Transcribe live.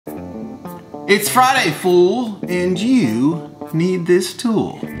It's Friday, fool, and you need this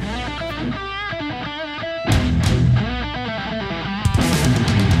tool.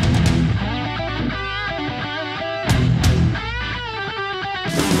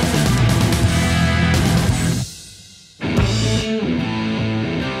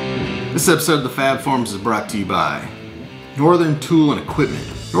 This episode of the Fab Forums is brought to you by Northern Tool and Equipment.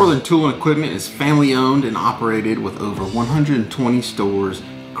 Northern Tool and Equipment is family owned and operated with over 120 stores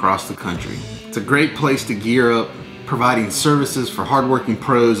across the country. It's a great place to gear up, providing services for hardworking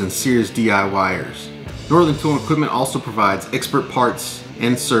pros and serious DIYers. Northern Tool and Equipment also provides expert parts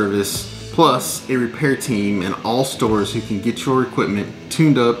and service, plus a repair team in all stores who can get your equipment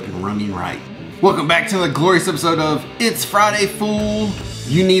tuned up and running right. Welcome back to the glorious episode of It's Friday, Fool.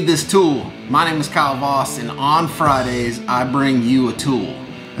 You need this tool. My name is Kyle Voss, and on Fridays I bring you a tool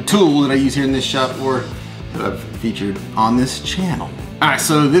that I use here in this shop or that I've featured on this channel. Alright,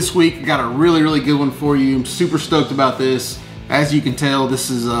 so this week I got a really good one for you. I'm super stoked about this. As you can tell, this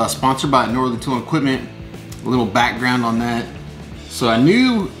is sponsored by Northern Tool and Equipment. A little background on that. So I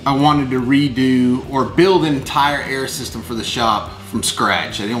knew I wanted to redo or build an entire air system for the shop from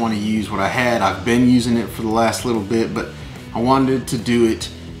scratch. I didn't want to use what I had. I've been using it for the last little bit, but I wanted to do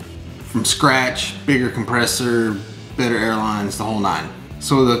it from scratch, bigger compressor, better airlines, the whole nine.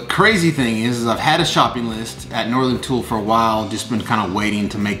 So the crazy thing is I've had a shopping list at Northern Tool for a while, just been kind of waiting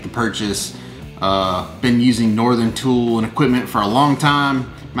to make the purchase. Been using Northern Tool and Equipment for a long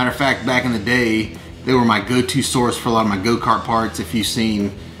time. Matter of fact, back in the day, they were my go-to source for a lot of my go-kart parts. If you've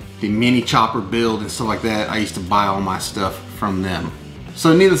seen the mini chopper build and stuff like that, I used to buy all my stuff from them.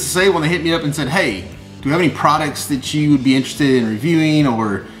 So needless to say, when they hit me up and said, hey, do you have any products that you would be interested in reviewing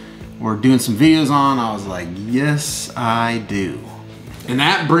or doing some videos on? I was like, yes, I do. And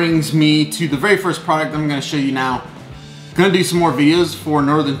that brings me to the very first product I'm gonna show you now. Gonna do some more videos for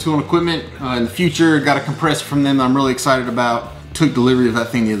Northern Tool and Equipment in the future. Got a compressor from them that I'm really excited about. Took delivery of that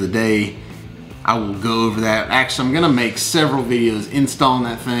thing the other day. I will go over that. Actually, I'm gonna make several videos installing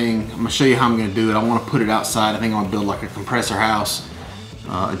that thing. I'm gonna show you how I'm gonna do it. I wanna put it outside. I think I'm gonna build like a compressor house,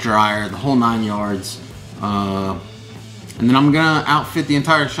 a dryer, the whole 9 yards. And then I'm gonna outfit the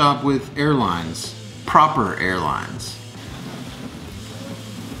entire shop with airlines, proper airlines.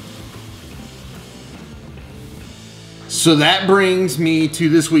 So that brings me to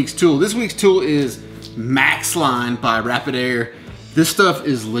this week's tool. This week's tool is MaxLine by Rapidair. This stuff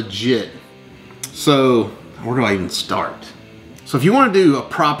is legit. So where do I even start? So if you want to do a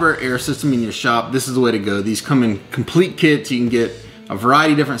proper air system in your shop, this is the way to go. These come in complete kits. You can get a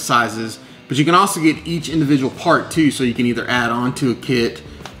variety of different sizes, but you can also get each individual part too, so you can either add on to a kit,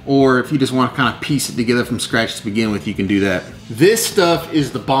 or if you just want to kind of piece it together from scratch to begin with, you can do that. This stuff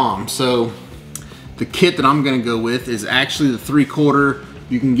is the bomb. So the kit that I'm gonna go with is actually the 3/4.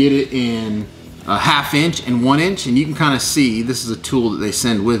 You can get it in a 1/2 inch and 1 inch, and you can kind of see, this is a tool that they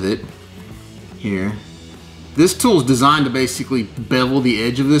send with it here. This tool is designed to basically bevel the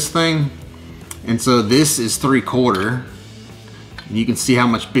edge of this thing. And so this is 3/4. And you can see how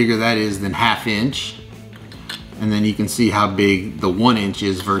much bigger that is than 1/2 inch. And then you can see how big the 1 inch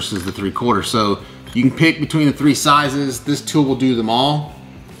is versus the 3/4. So you can pick between the 3 sizes. This tool will do them all.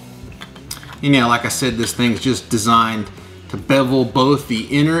 You know, like I said, this thing's just designed to bevel both the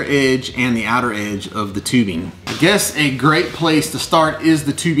inner edge and the outer edge of the tubing. I guess a great place to start is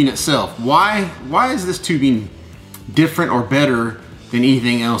the tubing itself. Why is this tubing different or better than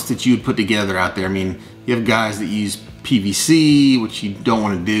anything else that you would put together out there? I mean, you have guys that use PVC, which you don't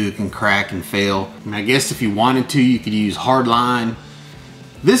want to do, it can crack and fail. I mean, I guess if you wanted to, you could use hardline.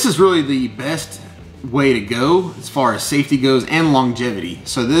 This is really the best way to go as far as safety goes and longevity.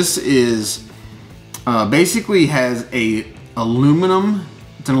 So this is basically has it's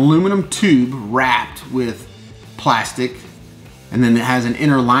an aluminum tube wrapped with plastic, and then it has an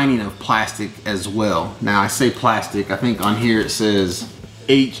inner lining of plastic as well. Now I say plastic, I think on here it says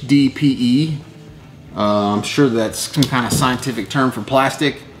HDPE. I'm sure that's some kind of scientific term for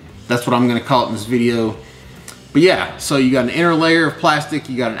plastic. That's what I'm gonna call it in this video. But yeah, so you got an inner layer of plastic,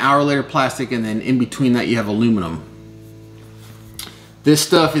 you got an outer layer of plastic, and then in between that you have aluminum. This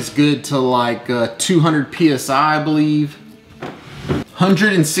stuff is good to like 200 PSI, I believe.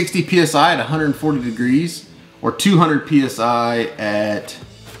 160 PSI at 140 degrees, or 200 PSI at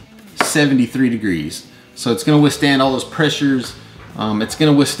 73 degrees. So it's gonna withstand all those pressures. It's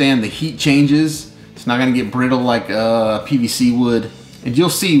gonna withstand the heat changes. It's not gonna get brittle like PVC would. And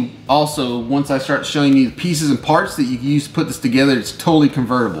you'll see also, once I start showing you the pieces and parts that you can use to put this together, it's totally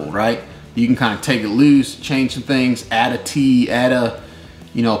convertible, right? You can kind of take it loose, change some things, add a T, add a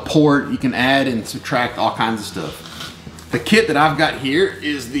port. You can add and subtract all kinds of stuff. The kit that I've got here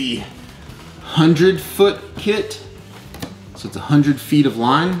is the 100-foot kit. So it's 100 feet of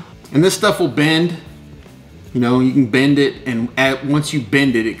line. And this stuff will bend. You know, you can bend it, and once you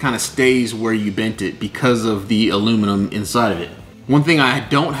bend it, it kind of stays where you bent it because of the aluminum inside of it. One thing I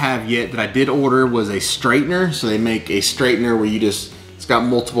don't have yet that I did order was a straightener. So they make a straightener where it's got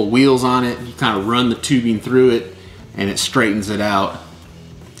multiple wheels on it. You kind of run the tubing through it and it straightens it out.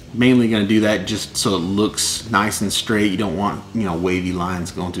 Mainly gonna do that just so it looks nice and straight. You don't want, you know, wavy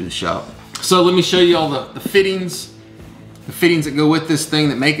lines going through the shop. So let me show you all the fittings. The fittings that go with this thing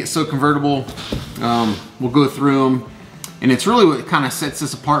that make it so convertible. We'll go through them. And it's really what kind of sets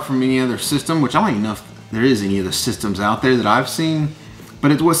this apart from any other system, which I don't even know if there is any other systems out there that I've seen.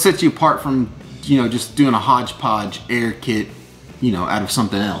 But it's what sets you apart from, you know, just doing a hodgepodge air kit, you know, out of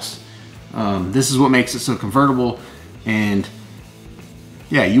something else. This is what makes it so convertible. And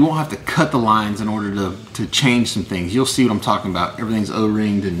yeah, you won't have to cut the lines in order to change some things. You'll see what I'm talking about. Everything's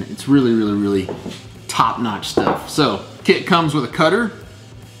O-ringed and it's really, really, really top-notch stuff. So, kit comes with a cutter.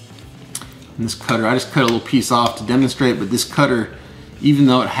 And this cutter, I just cut a little piece off to demonstrate, but this cutter, even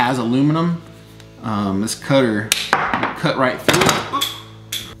though it has aluminum, this cutter will cut right through it.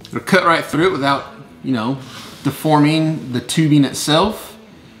 It'll cut right through it without, you know, deforming the tubing itself,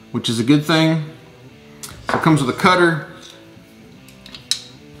 which is a good thing. So it comes with a cutter.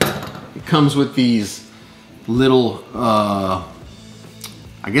 It comes with these little,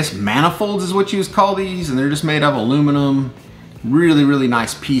 I guess manifolds is what you would call these, and they're just made of aluminum. Really, really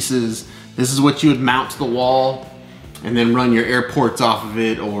nice pieces. This is what you would mount to the wall and then run your air ports off of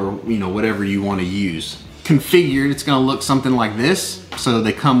it, or, you know, whatever you want to use. Configured, it's gonna look something like this. So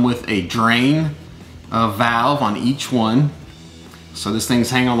they come with a drain valve on each one. So this thing's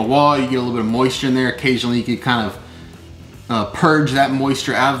hanging on the wall, you get a little bit of moisture in there. Occasionally you can kind of purge that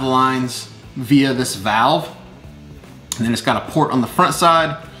moisture out of the lines via this valve. And then it's got a port on the front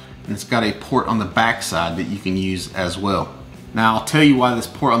side, and it's got a port on the back side that you can use as well. Now I'll tell you why this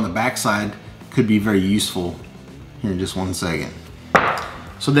port on the back side could be very useful here in just one second.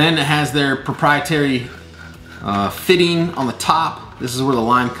 So then it has their proprietary fitting on the top. This is where the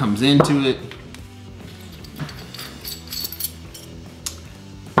line comes into it.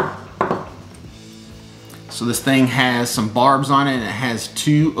 So this thing has some barbs on it, and it has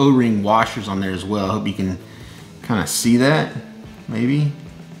 2 O-ring washers on there as well. I hope you can kind of see that, maybe.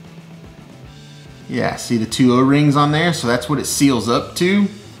 Yeah, see the 2 O-rings on there? So that's what it seals up to.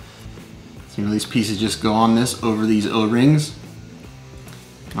 So, you know, these pieces just go on this over these O-rings.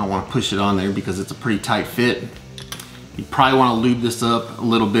 I don't want to push it on there because it's a pretty tight fit. You probably want to lube this up a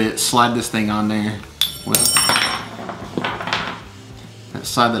little bit, slide this thing on there. Well, that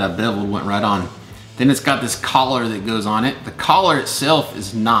side that I beveled went right on. Then it's got this collar that goes on it. The collar itself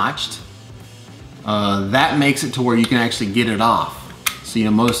is notched. That makes it to where you can actually get it off. So, you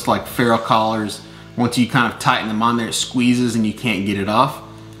know, most like ferrule collars, once you kind of tighten them on there, it squeezes and you can't get it off.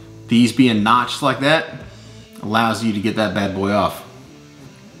 These being notched like that allows you to get that bad boy off.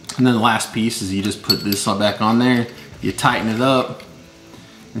 And then the last piece is you just put this back on there, you tighten it up,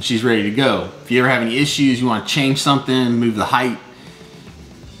 and she's ready to go. If you ever have any issues, you want to change something, move the height,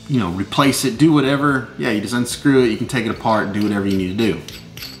 you know, replace it, do whatever, yeah, you just unscrew it, you can take it apart and do whatever you need to do.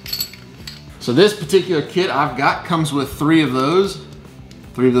 So this particular kit I've got comes with 3 of those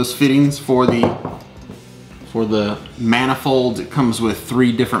fittings for the manifolds. It comes with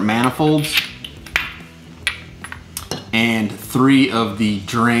 3 different manifolds and 3 of the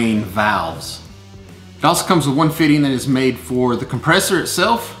drain valves. It also comes with 1 fitting that is made for the compressor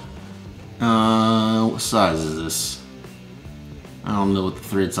itself. What size is this? I don't know what the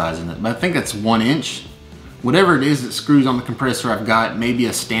thread size is, but I think that's 1 inch. Whatever it is that screws on the compressor, I've got maybe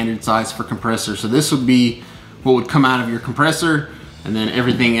a standard size for compressor. So this would be what would come out of your compressor, and then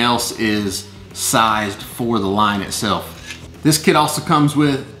everything else is sized for the line itself. This kit also comes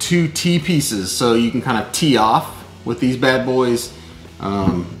with 2 T-pieces, so you can kind of tee off with these bad boys.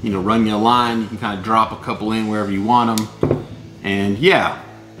 You know, run your line, you can kind of drop a couple in wherever you want them. And yeah,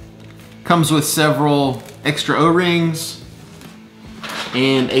 comes with several extra O-rings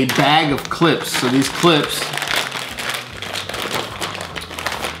and a bag of clips. So these clips,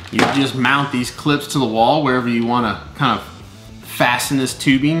 you just mount these clips to the wall wherever you want to kind of fasten this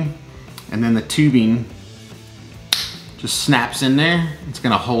tubing, and then the tubing just snaps in there. It's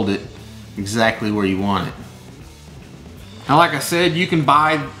gonna hold it exactly where you want it. Now, like I said, you can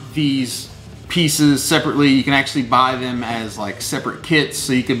buy these pieces separately. You can actually buy them as like separate kits.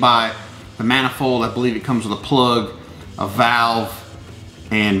 So you could buy the manifold, I believe it comes with a plug, a valve,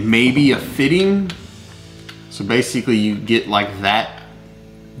 and maybe a fitting. So basically you get like that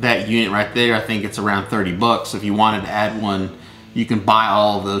unit right there. I think it's around 30 bucks. If you wanted to add one, you can buy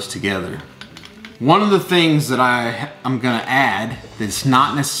all of those together. One of the things that I'm gonna add that's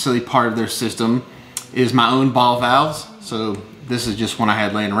not necessarily part of their system is my own ball valves. So this is just one I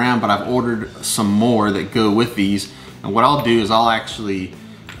had laying around, but I've ordered some more that go with these. And what I'll do is I'll actually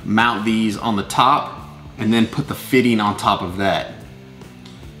mount these on the top and then put the fitting on top of that.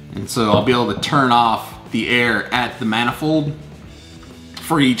 And so I'll be able to turn off the air at the manifold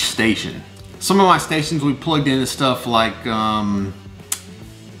for each station. Some of my stations we plugged into stuff like the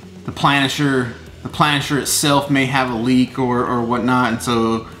planisher. The planisher itself may have a leak or whatnot, and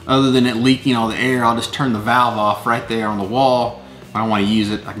so other than it leaking all the air, I'll just turn the valve off right there on the wall. If I don't want to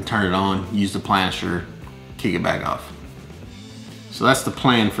use it, I can turn it on, use the planisher, kick it back off. So that's the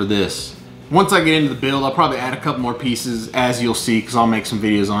plan for this. Once I get into the build, I'll probably add a couple more pieces, as you'll see, because I'll make some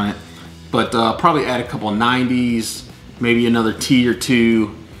videos on it. But probably add a couple of 90s, maybe another T or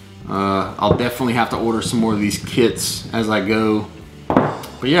two. I'll definitely have to order some more of these kits as I go.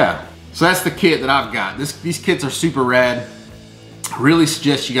 But yeah, so that's the kit that I've got. These kits are super rad. I really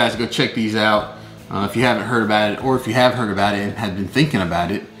suggest you guys go check these out. If you haven't heard about it, or if you have heard about it and have been thinking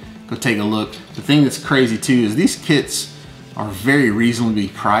about it, go take a look. The thing that's crazy too is these kits are very reasonably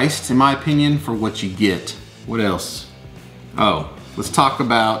priced, in my opinion, for what you get. What else? Oh, let's talk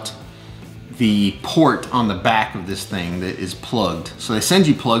about the port on the back of this thing that is plugged. So they send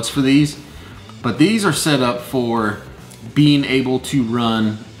you plugs for these, but these are set up for being able to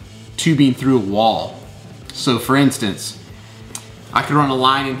run tubing through a wall. So for instance, I could run a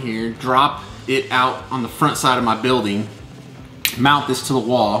line in here, drop it out on the front side of my building, mount this to the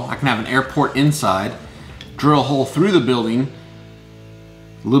wall. I can have an air port inside, drill a hole through the building,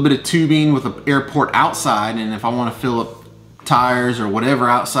 a little bit of tubing with an air port outside, and if I want to fill up tires or whatever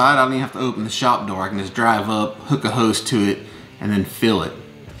outside, I don't even have to open the shop door. I can just drive up, hook a hose to it, and then fill it.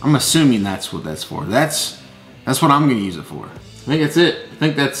 I'm assuming that's what that's for. That's what I'm going to use it for. I think that's it.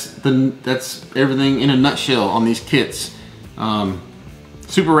 I think that's everything in a nutshell on these kits.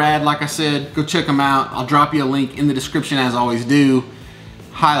 Super rad, like I said. Go check them out. I'll drop you a link in the description, as I always do.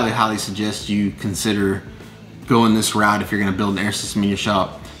 Highly suggest you consider going this route if you're going to build an air system in your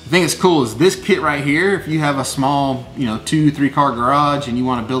shop. The thing that's cool is this kit right here. If you have a small, 2-3 car garage and you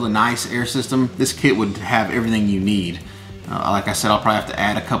want to build a nice air system, this kit would have everything you need. Like I said, I'll probably have to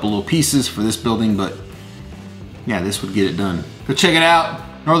add a couple little pieces for this building, but yeah, this would get it done. Go check it out.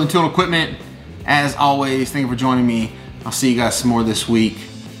 Northern Tool and Equipment. As always, thank you for joining me. I'll see you guys some more this week.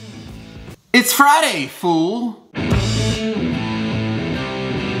 It's Friday, fool!